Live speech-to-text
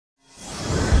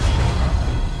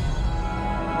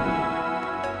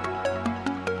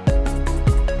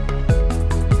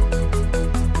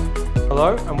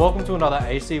Hello and welcome to another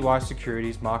ACY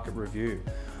Securities market review.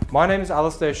 My name is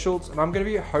Alistair Schultz and I'm going to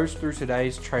be your host through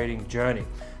today's trading journey.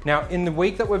 Now, in the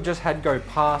week that we've just had go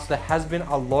past, there has been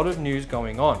a lot of news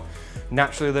going on.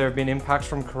 Naturally, there have been impacts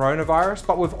from coronavirus,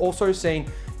 but we've also seen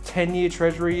 10-year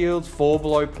Treasury yields fall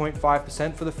below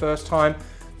 0.5% for the first time,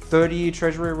 30-year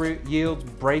Treasury yields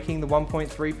breaking the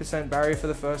 1.3% barrier for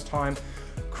the first time,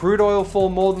 crude oil fall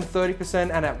more than 30%,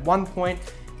 and at one point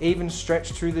even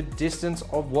stretched to the distance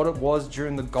of what it was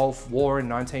during the Gulf War in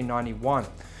 1991.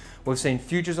 We've seen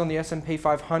futures on the S&P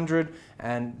 500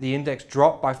 and the index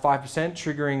drop by 5%,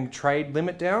 triggering trade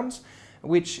limit downs,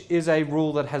 which is a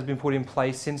rule that has been put in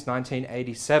place since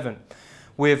 1987.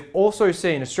 We've also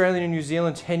seen Australian and New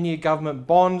Zealand 10-year government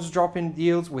bonds drop in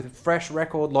yields with fresh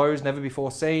record lows never before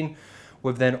seen.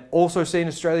 We've then also seen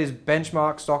Australia's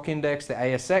benchmark stock index, the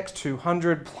ASX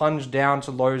 200, plunge down to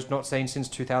lows not seen since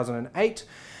 2008.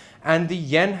 And the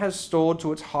yen has soared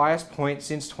to its highest point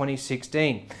since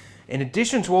 2016. In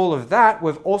addition to all of that,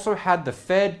 we've also had the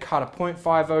Fed cut a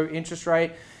 0.50 interest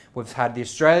rate. We've had the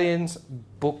Australians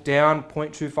book down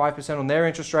 0.25% on their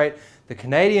interest rate. The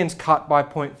Canadians cut by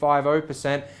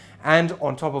 0.50%. And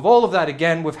on top of all of that,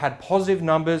 again, we've had positive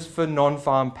numbers for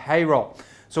non-farm payroll.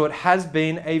 So it has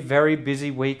been a very busy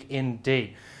week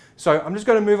indeed. So I'm just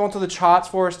going to move on to the charts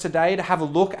for us today to have a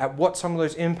look at what some of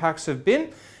those impacts have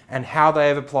been and how they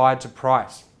have applied to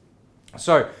price.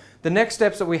 So the next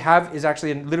steps that we have is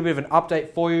actually a little bit of an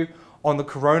update for you on the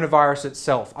coronavirus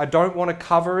itself. I don't want to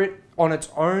cover it on its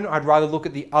own. I'd rather look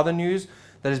at the other news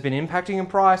that has been impacting in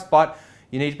price, but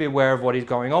you need to be aware of what is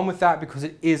going on with that because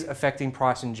it is affecting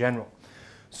price in general.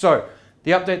 So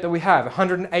the update that we have,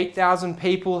 108,000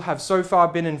 people have so far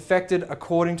been infected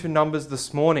according to numbers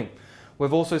this morning.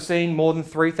 We've also seen more than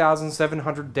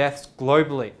 3,700 deaths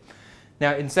globally.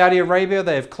 Now, in Saudi Arabia,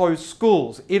 they have closed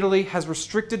schools. Italy has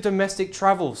restricted domestic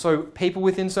travel, so people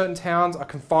within certain towns are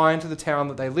confined to the town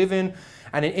that they live in,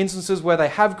 and in instances where they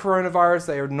have coronavirus,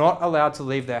 they are not allowed to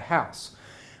leave their house.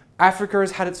 Africa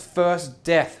has had its first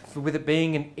death, with it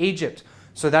being in Egypt.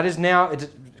 So that is now,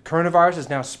 coronavirus is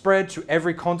now spread to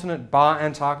every continent bar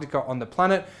Antarctica on the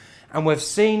planet, and we've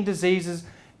seen diseases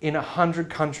in 100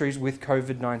 countries with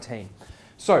COVID-19.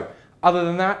 So, other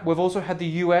than that, we've also had the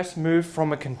US move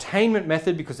from a containment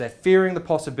method because they're fearing the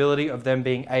possibility of them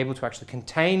being able to actually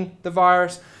contain the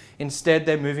virus. Instead,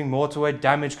 they're moving more to a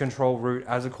damage control route,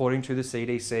 as according to the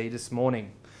CDC this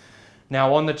morning.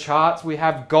 Now, on the charts, we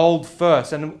have gold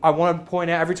first. And I want to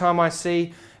point out, every time I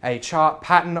see a chart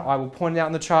pattern, I will point it out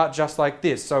in the chart just like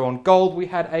this. So on gold, we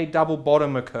had a double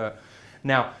bottom occur.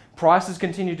 Now, prices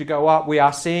continue to go up. We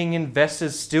are seeing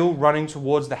investors still running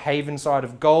towards the haven side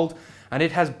of gold, and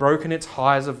it has broken its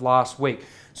highs of last week.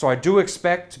 So I do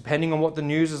expect, depending on what the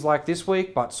news is like this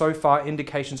week, but so far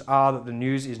indications are that the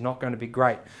news is not going to be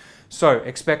great. So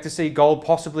expect to see gold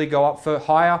possibly go up for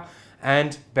higher,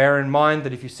 and bear in mind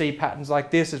that if you see patterns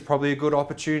like this, it's probably a good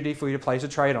opportunity for you to place a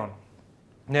trade on.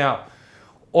 Now,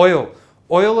 oil.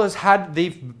 Oil has had the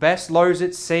best lows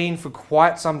it's seen for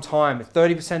quite some time. A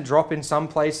 30% drop in some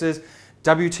places.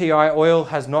 WTI oil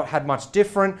has not had much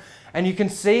different, and you can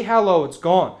see how low it's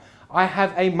gone. I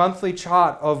have a monthly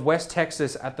chart of West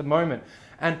Texas at the moment,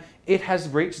 and it has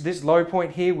reached this low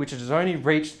point here, which it has only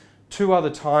reached 2 other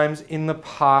times in the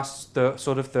past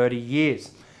sort of 30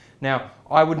 years. Now,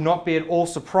 I would not be at all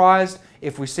surprised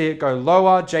if we see it go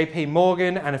lower. JP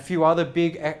Morgan and a few other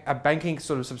big banking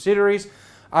sort of subsidiaries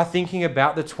are thinking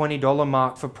about the $20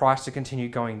 mark for price to continue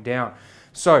going down.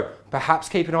 So perhaps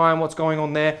keep an eye on what's going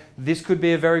on there. This could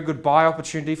be a very good buy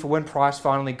opportunity for when price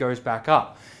finally goes back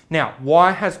up. Now,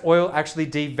 why has oil actually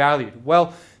devalued?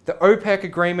 Well, the OPEC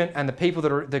agreement and the people that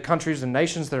are, the countries and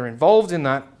nations that are involved in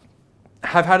that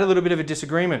have had a little bit of a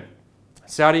disagreement.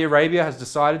 Saudi Arabia has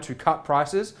decided to cut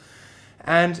prices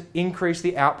and increase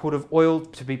the output of oil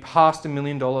to be past 1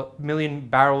 million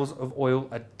barrels of oil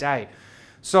a day.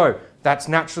 So that's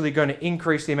naturally going to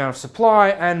increase the amount of supply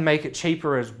and make it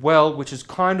cheaper as well, which is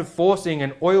kind of forcing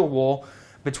an oil war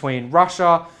between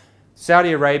Russia,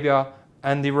 Saudi Arabia,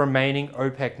 and the remaining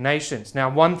OPEC nations. Now,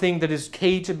 one thing that is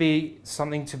key to be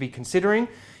something to be considering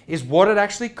is what it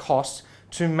actually costs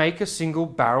to make a single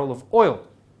barrel of oil.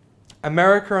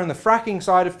 America and the fracking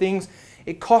side of things,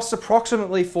 it costs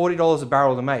approximately $40 a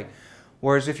barrel to make.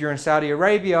 Whereas if you're in Saudi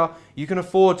Arabia, you can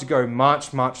afford to go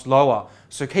much, much lower.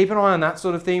 So keep an eye on that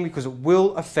sort of thing because it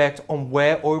will affect on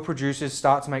where oil producers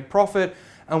start to make profit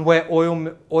and where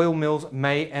oil mills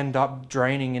may end up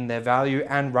draining in their value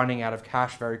and running out of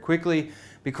cash very quickly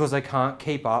because they can't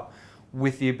keep up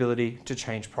with the ability to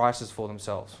change prices for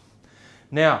themselves.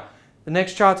 Now, The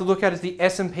next chart to look at is the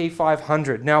S&P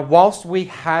 500. Now, whilst we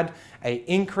had an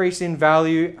increase in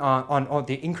value on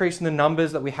the increase in the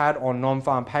numbers that we had on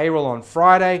non-farm payroll on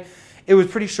Friday, it was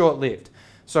pretty short-lived.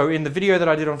 So in the video that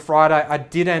I did on Friday, I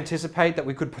did anticipate that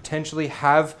we could potentially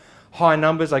have high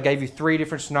numbers. I gave you 3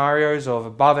 different scenarios of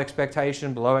above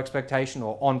expectation, below expectation,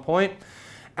 or on point.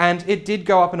 And it did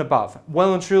go up and above,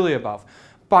 well and truly above.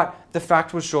 But the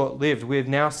fact was short-lived. We've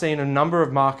now seen a number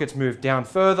of markets move down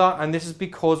further, and this is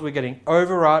because we're getting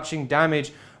overarching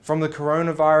damage from the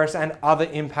coronavirus and other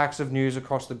impacts of news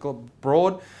across the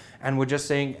board. And we're just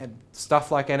seeing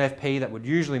stuff like NFP that would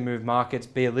usually move markets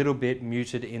be a little bit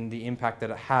muted in the impact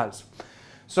that it has.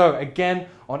 So again,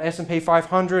 on S&P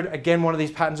 500, again, one of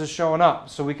these patterns is showing up.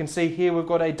 So we can see here we've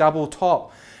got a double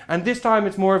top. And this time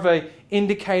it's more of an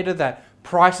indicator that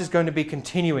price is going to be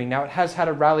continuing. Now, it has had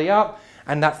a rally up,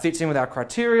 and that fits in with our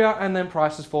criteria, and then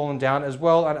price has fallen down as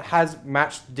well, and it has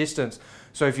matched distance.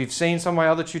 So if you've seen some of my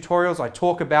other tutorials, I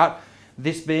talk about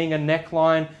this being a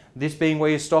neckline, this being where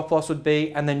your stop loss would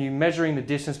be, and then you measuring the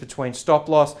distance between stop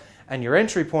loss and your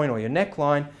entry point or your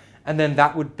neckline, and then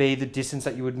that would be the distance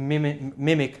that you would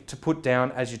mimic to put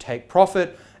down as you take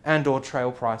profit and or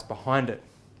trail price behind it.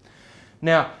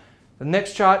 Now, the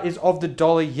next chart is of the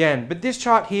dollar yen, but this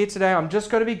chart here today, I'm just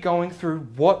going to be going through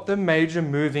what the major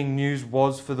moving news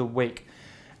was for the week,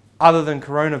 other than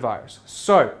coronavirus.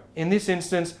 So, in this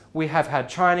instance, we have had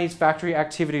Chinese factory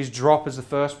activities drop as the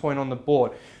first point on the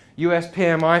board. US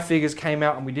PMI figures came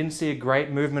out and we didn't see a great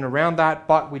movement around that,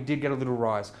 but we did get a little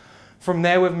rise. From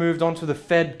there, we've moved on to the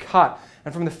Fed cut.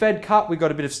 And from the Fed cut, we got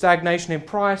a bit of stagnation in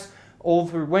price. All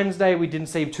through Wednesday, we didn't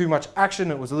see too much action.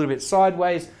 It was a little bit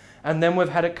sideways. And then we've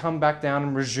had it come back down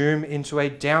and resume into a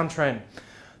downtrend.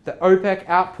 The OPEC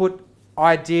output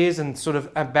ideas and sort of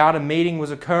about a meeting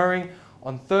was occurring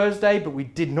on Thursday, but we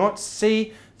did not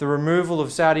see the removal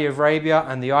of Saudi Arabia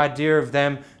and the idea of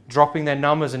them dropping their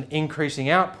numbers and increasing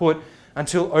output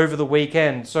until over the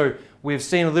weekend. So we've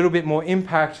seen a little bit more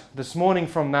impact this morning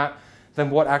from that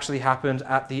than what actually happened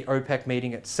at the OPEC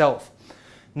meeting itself.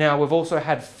 Now, we've also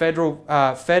had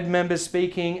Fed members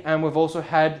speaking, and we've also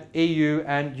had EU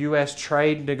and US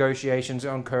trade negotiations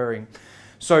occurring.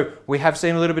 So we have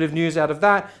seen a little bit of news out of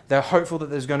that. They're hopeful that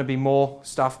there's going to be more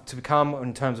stuff to come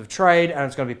in terms of trade, and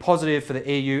it's going to be positive for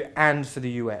the EU and for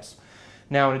the US.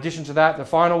 Now, in addition to that, the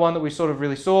final one that we sort of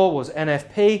really saw was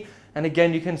NFP. And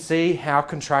again, you can see how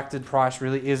contracted price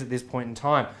really is at this point in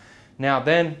time. Now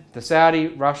then, the Saudi,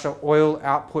 Russia oil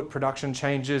output production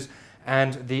changes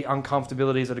and the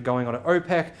uncomfortabilities that are going on at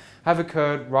OPEC have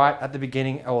occurred right at the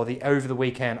beginning or over the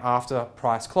weekend after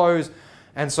price close.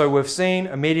 And so we've seen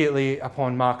immediately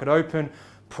upon market open,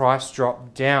 price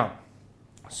drop down.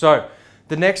 So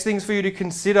the next things for you to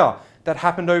consider that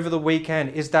happened over the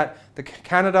weekend is that the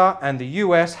Canada and the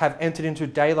US have entered into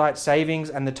daylight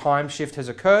savings and the time shift has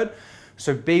occurred.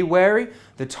 So be wary.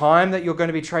 The time that you're going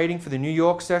to be trading for the New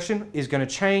York session is going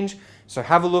to change. So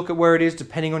have a look at where it is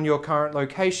depending on your current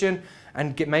location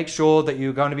and make sure that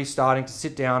you're going to be starting to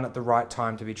sit down at the right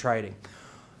time to be trading.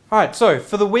 All right, so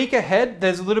for the week ahead,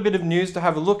 there's a little bit of news to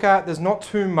have a look at. There's not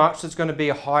too much that's going to be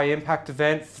a high impact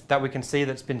event that we can see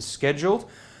that's been scheduled.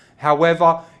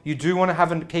 However, you do want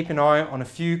to keep an eye on a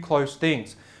few close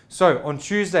things. So on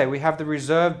Tuesday, we have the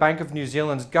Reserve Bank of New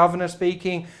Zealand's governor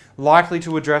speaking, likely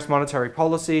to address monetary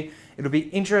policy. It'll be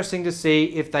interesting to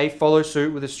see if they follow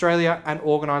suit with Australia and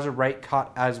organise a rate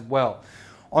cut as well.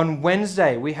 On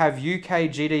Wednesday, we have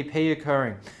UK GDP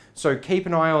occurring. So keep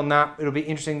an eye on that. It'll be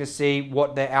interesting to see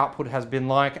what their output has been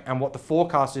like and what the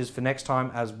forecast is for next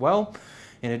time as well.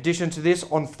 In addition to this,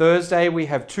 on Thursday, we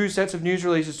have 2 sets of news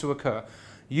releases to occur.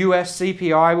 US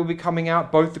CPI will be coming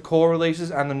out, both the core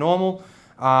releases and the normal.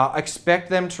 Expect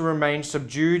them to remain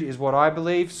subdued is what I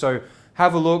believe. So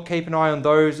have a look, keep an eye on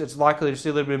those. It's likely to see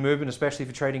a little bit of movement, especially if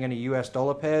you're trading any US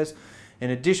dollar pairs. In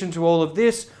addition to all of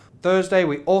this, Thursday,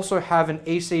 we also have an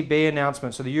ECB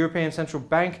announcement. So the European Central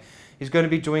Bank is going to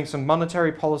be doing some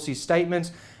monetary policy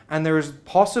statements, and there is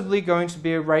possibly going to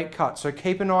be a rate cut. So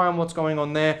keep an eye on what's going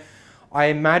on there. I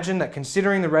imagine that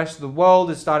considering the rest of the world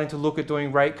is starting to look at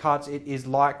doing rate cuts, it is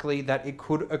likely that it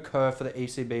could occur for the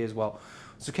ECB as well.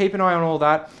 So keep an eye on all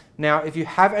that. Now, if you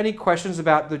have any questions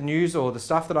about the news or the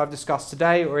stuff that I've discussed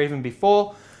today or even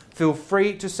before, feel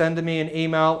free to send me an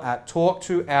email at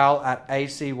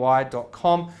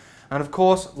talktoal@acy.com. And of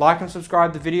course, like and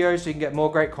subscribe the video so you can get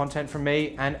more great content from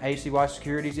me and ACY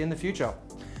Securities in the future.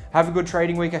 Have a good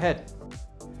trading week ahead.